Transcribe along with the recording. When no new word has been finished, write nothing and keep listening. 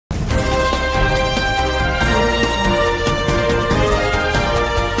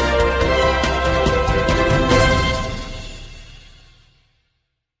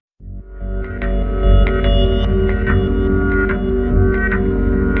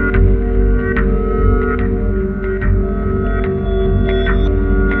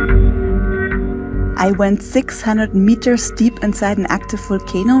I went 600 meters deep inside an active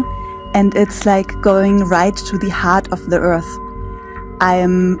volcano, and it's like going right to the heart of the earth.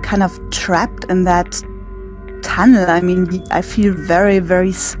 I'm kind of trapped in that tunnel. I mean, I feel very,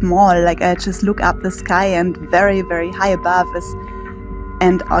 very small. Like I just look up the sky and very, very high above is,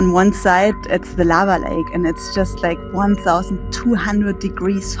 and on one side it's the lava lake, and it's just like 1200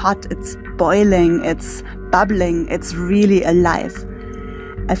 degrees hot. It's boiling, it's bubbling, it's really alive.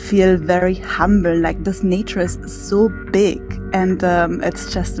 I feel very humble, like this nature is so big, and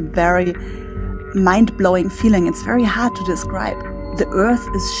it's just a very mind-blowing feeling. It's very hard to describe. The earth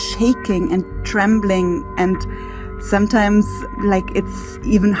is shaking and trembling, and sometimes like it's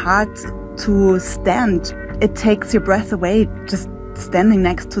even hard to stand. It takes your breath away just standing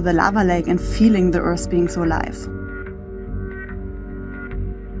next to the lava lake and feeling the earth being so alive.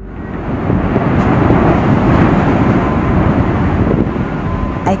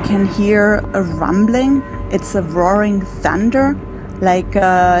 I can hear a rumbling. It's a roaring thunder, like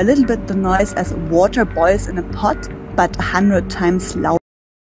a little bit the noise as water boils in a pot, but 100 times louder.